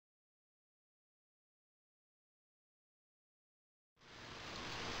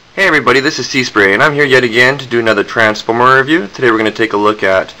Hey everybody, this is C-Spray, and I'm here yet again to do another Transformer review. Today we're going to take a look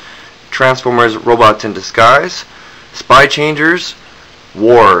at Transformers Robots in Disguise, Spychangers,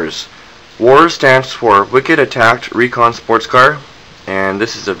 W.A.R.S. W.A.R.S stands for Wicked Attacked Recon Sports Car, and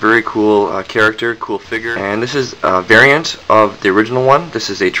this is a very cool character, cool figure. And this is a variant of the original one.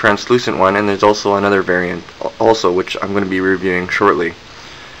 This is a translucent one, and there's also another variant also, which I'm going to be reviewing shortly.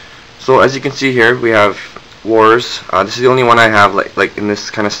 So as you can see here, we have W.A.R.S. This is the only one I have like in this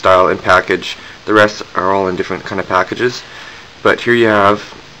kind of style and package. The rest are all in different kind of packages. But here you have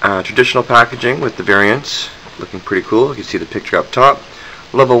traditional packaging with the variants, looking pretty cool. You can see the picture up top.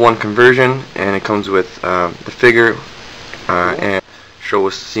 Level 1 conversion, and it comes with the figure and show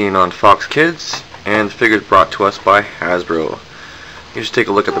was seen on Fox Kids, and the figure is brought to us by Hasbro. You just take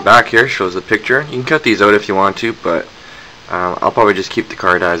a look at the back here. Shows the picture. You can cut these out if you want to, but I'll probably just keep the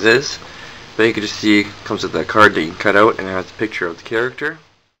card as is. But you can just see it comes with that card that you can cut out, and it has a picture of the character.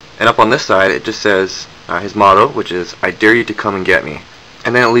 And up on this side it just says his motto, which is "I dare you to come and get me."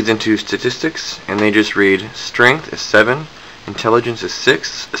 And then it leads into statistics, and they just read: strength is 7, intelligence is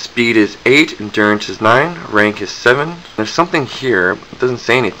 6, speed is 8, endurance is 9, rank is 7. There's something here, it doesn't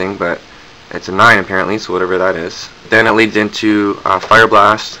say anything, but it's a 9 apparently, so whatever that is. Then it leads into Fire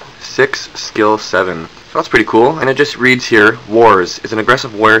Blast 6, skill 7. So that's pretty cool, and it just reads here: W.A.R.S. is an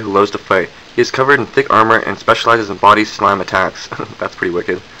aggressive warrior who loves to fight. He is covered in thick armor and specializes in body slam attacks. That's pretty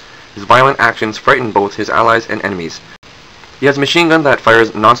wicked. His violent actions frighten both his allies and enemies. He has a machine gun that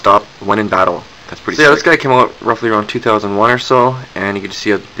fires non-stop when in battle. That's pretty sick. Yeah, this guy came out roughly around 2001 or so, and you can just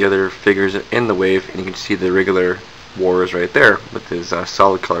see the other figures in the wave, and you can see the regular W.A.R.S. right there with his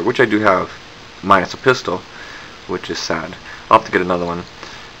solid color, which I do have, minus a pistol, which is sad. I'll have to get another one.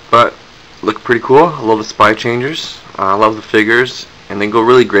 But look pretty cool. I love the Spychangers. I love the figures, and they go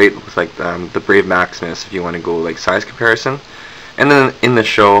really great with like the Brave Maximus if you want to go like size comparison. And then in the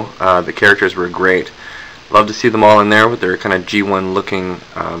show, the characters were great. Love to see them all in there with their kind of G1 looking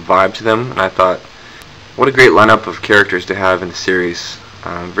vibe to them, and I thought, what a great lineup of characters to have in the series.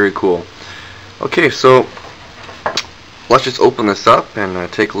 Very cool. Okay, so let's just open this up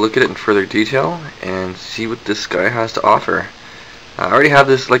and take a look at it in further detail and see what this guy has to offer. I already have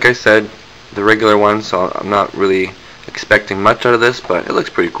this, like I said, the regular one, so I'm not really expecting much out of this, but it looks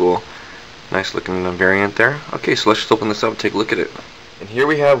pretty cool. Nice looking variant there. Okay, so let's just open this up and take a look at it. And here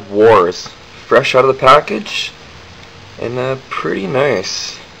we have W.A.R.S. fresh out of the package, and pretty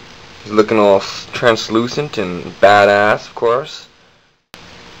nice. He's looking all translucent and badass, of course.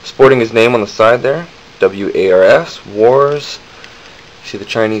 Sporting his name on the side there, W.A.R.S, W.A.R.S. See the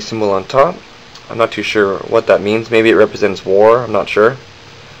Chinese symbol on top. I'm not too sure what that means. Maybe it represents war, I'm not sure.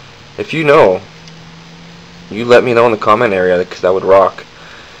 If you know, you let me know in the comment area, because that would rock.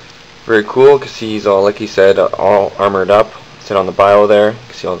 Very cool. You can see he's all, like he said, all armored up. Sit on the bio there. You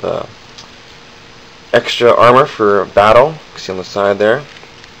can see all the extra armor for battle. You can see on the side there.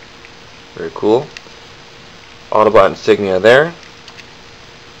 Very cool. Autobot insignia there.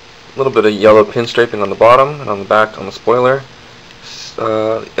 A little bit of yellow pinstriping on the bottom and on the back on the spoiler.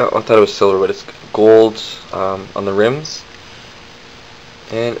 Yeah, I thought it was silver, but it's gold on the rims.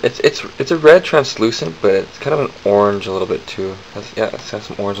 And it's a red translucent, but it's kind of an orange a little bit too. Yeah, it has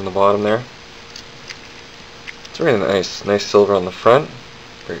some orange on the bottom there. It's really nice. Nice silver on the front.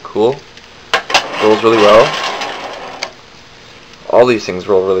 Very cool. Rolls really well. All these things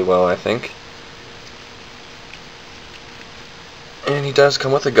roll really well, I think. And he does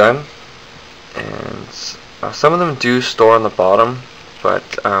come with a gun. And some of them do store on the bottom, but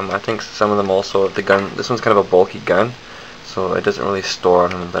I think some of them also have the gun. This one's kind of a bulky gun, so it doesn't really store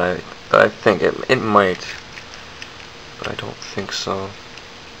on him, but I think it might, but I don't think so.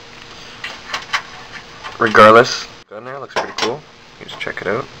 Regardless, gun there looks pretty cool. You just check it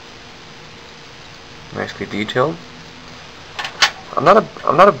out. Nicely detailed. I'm not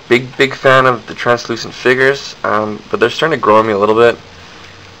a big fan of the translucent figures, but they're starting to grow on me a little bit.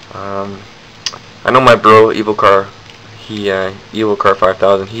 I know my bro Evil Car, Evil Car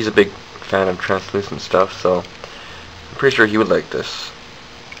 5000. He's a big fan of translucent stuff, so I'm pretty sure he would like this.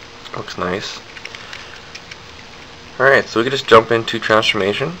 Looks nice. Alright, so we can just jump into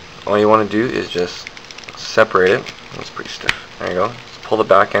transformation. All you want to do is just separate it. That's pretty stiff. There you go. Just pull the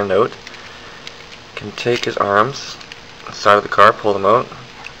back end out. You can take his arms, the side of the car, pull them out,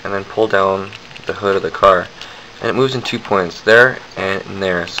 and then pull down the hood of the car. And it moves in 2 points, there and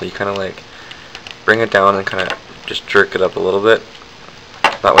there. So you kind of like bring it down and kind of just jerk it up a little bit.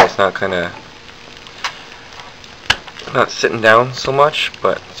 That way it's not not sitting down so much,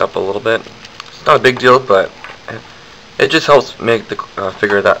 but it's up a little bit. It's not a big deal, but it just helps make the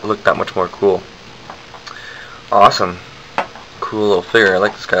figure that look that much more cool. Awesome. Cool little figure. I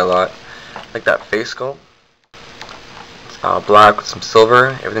like this guy a lot. I like that face sculpt. It's black with some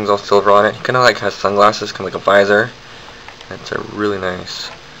silver. Everything's all silver on it. He kind of like has sunglasses, kind of like a visor. That's really nice.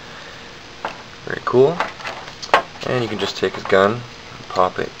 Very cool. And you can just take his gun and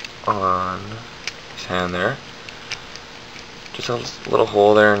pop it on his hand there. Just a little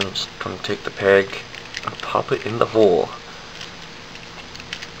hole there, and just come take the peg and pop it in the hole.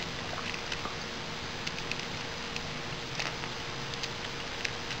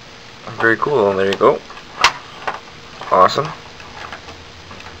 Very cool. There you go. Awesome.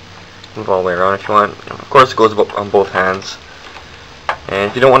 Move all the way around if you want. Of course, it goes on both hands. And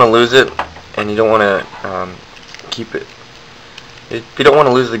if you don't want to lose it, and you don't want to keep it, if you don't want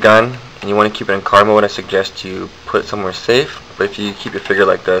to lose the gun and you want to keep it in car mode, I suggest you put it somewhere safe. But if you keep your figure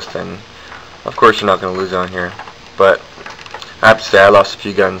like this, then of course you're not going to lose it on here. But I have to say, I lost a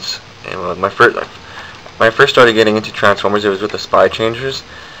few guns. And when I first started getting into Transformers, it was with the Spychangers,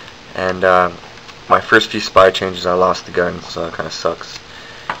 and my first few Spychangers, I lost the gun, so it kind of sucks.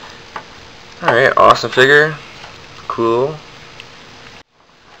 Alright, awesome figure. Cool.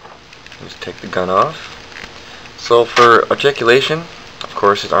 Just take the gun off. So for articulation, of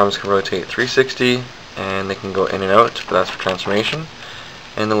course his arms can rotate 360 and they can go in and out, but that's for transformation.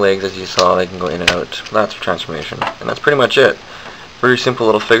 And the legs, as you saw, they can go in and out, but that's for transformation. And that's pretty much it. Very simple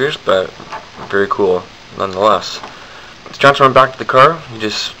little figures, but very cool nonetheless. To transform back to the car, you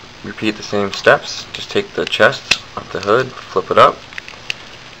just repeat the same steps. Just take the chest off the hood, flip it up,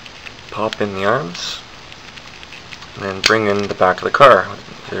 pop in the arms, and then bring in the back of the car.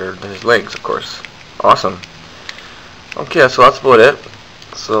 His legs, of course. Awesome. Okay, so that's about it.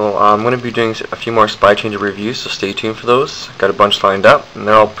 So I'm going to be doing a few more Spychanger reviews, so stay tuned for those. Got a bunch lined up, and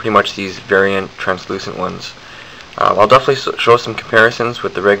they're all pretty much these variant translucent ones. I'll definitely show some comparisons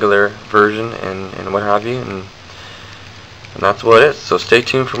with the regular version and what have you, and that's about it. So stay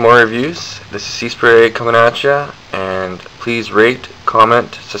tuned for more reviews. This is C-Spray coming at ya, and please rate,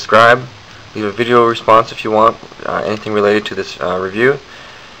 comment, subscribe, leave a video response if you want, anything related to this review,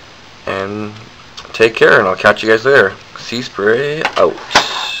 and take care, and I'll catch you guys later. C-Spray out.